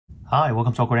Hi,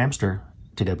 welcome to AwkwardHamster.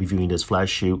 Today I'll be reviewing this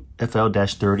FLASHOOT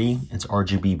FL-30. It's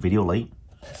RGB video light.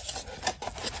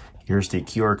 Here's the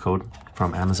QR code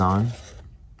from Amazon.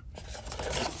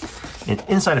 And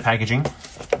inside the packaging,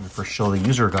 let me first show the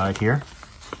user guide here.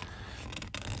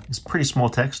 It's pretty small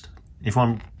text. If you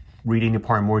want reading the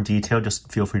part in more detail, just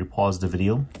feel free to pause the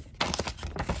video.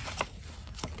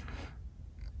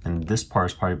 And this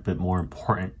part is probably a bit more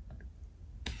important.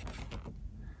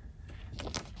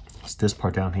 It's this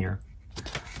part down here.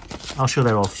 I'll show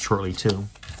that off shortly too.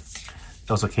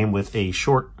 It also came with a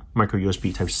short micro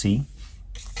USB Type-C,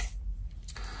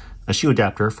 a shoe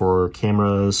adapter for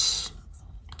cameras,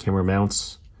 camera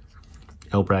mounts,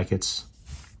 L brackets,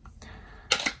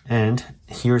 and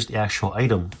here's the actual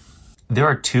item. There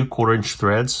are two 1/4-inch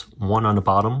threads, one on the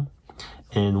bottom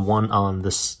and one on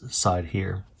this side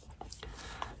here.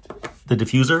 The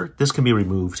diffuser, this can be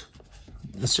removed.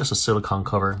 It's just a silicone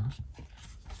cover.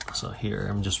 So here,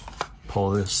 I'm just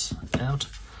pull this out.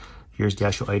 Here's the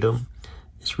actual item.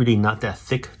 It's really not that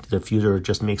thick. The diffuser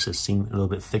just makes it seem a little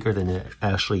bit thicker than it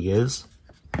actually is.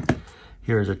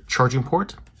 Here's a charging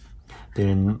port,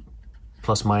 then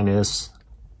plus minus,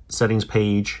 settings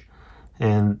page,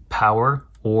 and power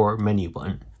or menu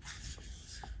button.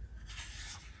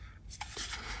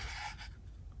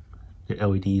 The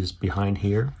LEDs behind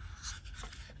here.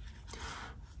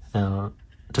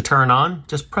 To turn on,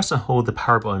 just press and hold the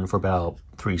power button for about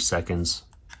 3 seconds.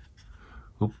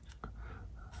 Oop.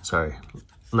 Sorry.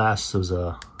 Last was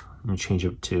let me change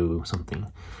it to something.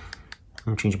 Let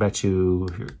me change it back to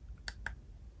here,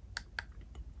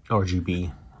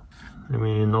 RGB. I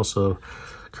mean, also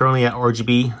currently at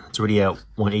RGB, it's already at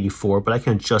 184, but I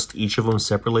can adjust each of them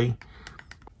separately.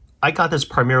 I got this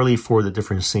primarily for the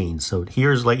different scenes. So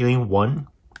here's lighting 1,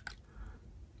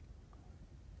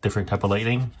 different type of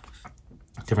lighting,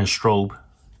 different strobe,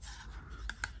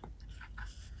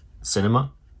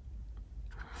 cinema,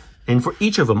 and for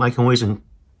each of them I can always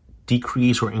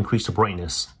decrease or increase the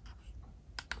brightness.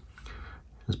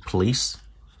 There's police.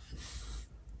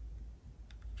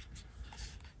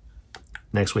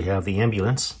 Next we have the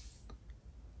ambulance,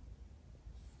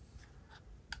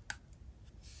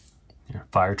 here,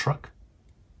 fire truck.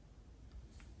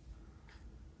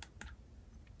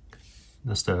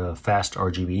 That's the fast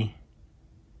RGB.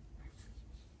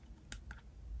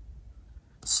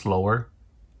 Slower,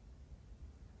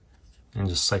 and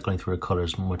just cycling through the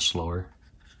colors much slower.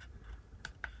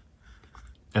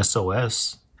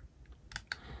 SOS,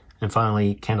 and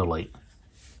finally Candlelight.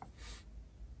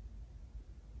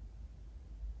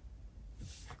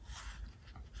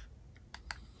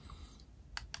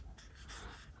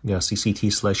 We got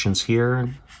CCT selections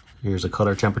here. Here's the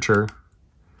color temperature,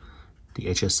 the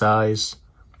HSIs.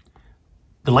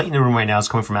 The light in the room right now is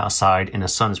coming from outside and the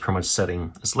sun is pretty much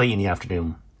setting. It's late in the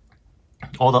afternoon.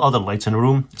 All the other lights in the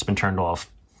room, it's been turned off.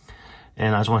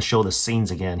 And I just want to show the scenes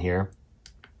again here.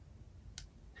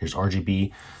 Here's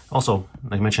RGB. Also,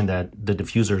 like I mentioned that the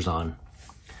diffuser is on.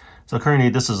 So currently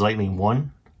this is lightning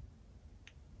 1.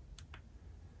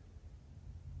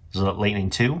 This is lightning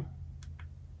 2.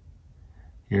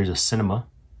 Here's a cinema.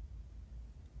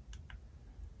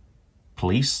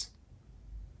 Police.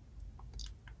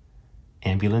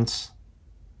 Ambulance,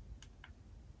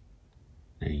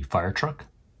 the fire truck,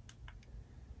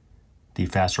 the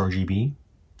fast RGB,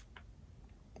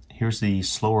 here's the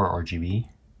slower RGB,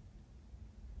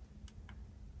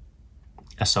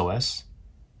 SOS,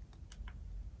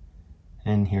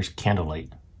 and here's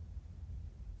Candlelight.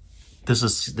 This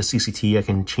is the CCT. I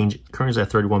can change it, currently it's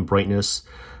at 31 brightness,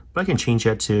 but I can change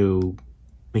that to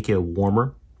make it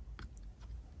warmer.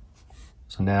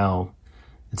 So now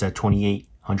it's at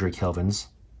 2800 kelvins.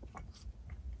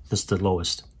 This is the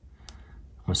lowest.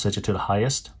 I'm gonna set it to the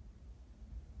highest.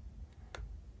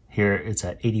 Here it's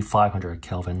at 8500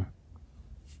 Kelvin.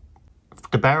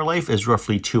 The battery life is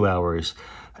roughly 2 hours.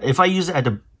 If I use it at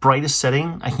the brightest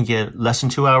setting, I can get less than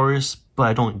 2 hours, but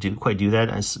I don't quite do that.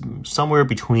 It's somewhere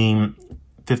between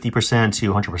 50%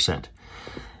 to 100%.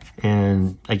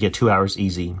 And I get 2 hours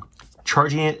easy.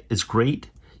 Charging it is great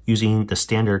using the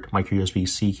standard micro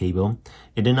USB-C cable.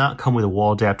 It did not come with a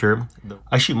wall adapter.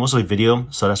 I shoot mostly video,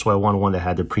 so that's why I wanted one that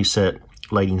had the preset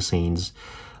lighting scenes.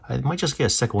 I might just get a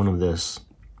second one of this.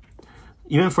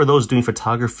 Even for those doing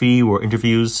photography or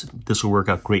interviews, this will work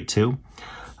out great too.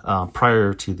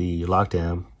 Prior to the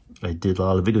lockdown, I did a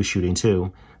lot of video shooting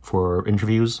too for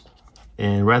interviews.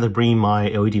 And rather than bring my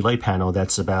LED light panel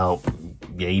that's about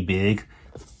yay big,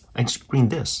 I just bring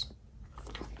this.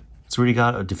 It's already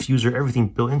got a diffuser, everything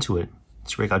built into it.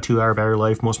 It's already got a 2 hour battery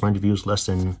life. Most of my interviews last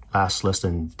less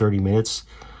than 30 minutes.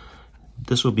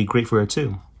 This would be great for it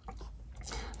too.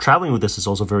 Traveling with this is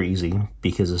also very easy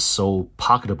because it's so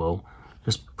pocketable.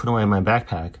 Just put it in my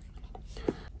backpack.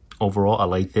 Overall, I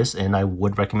like this and I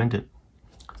would recommend it.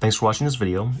 Thanks for watching this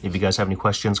video. If you guys have any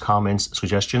questions, comments,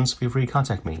 suggestions, feel free to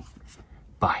contact me.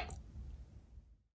 Bye.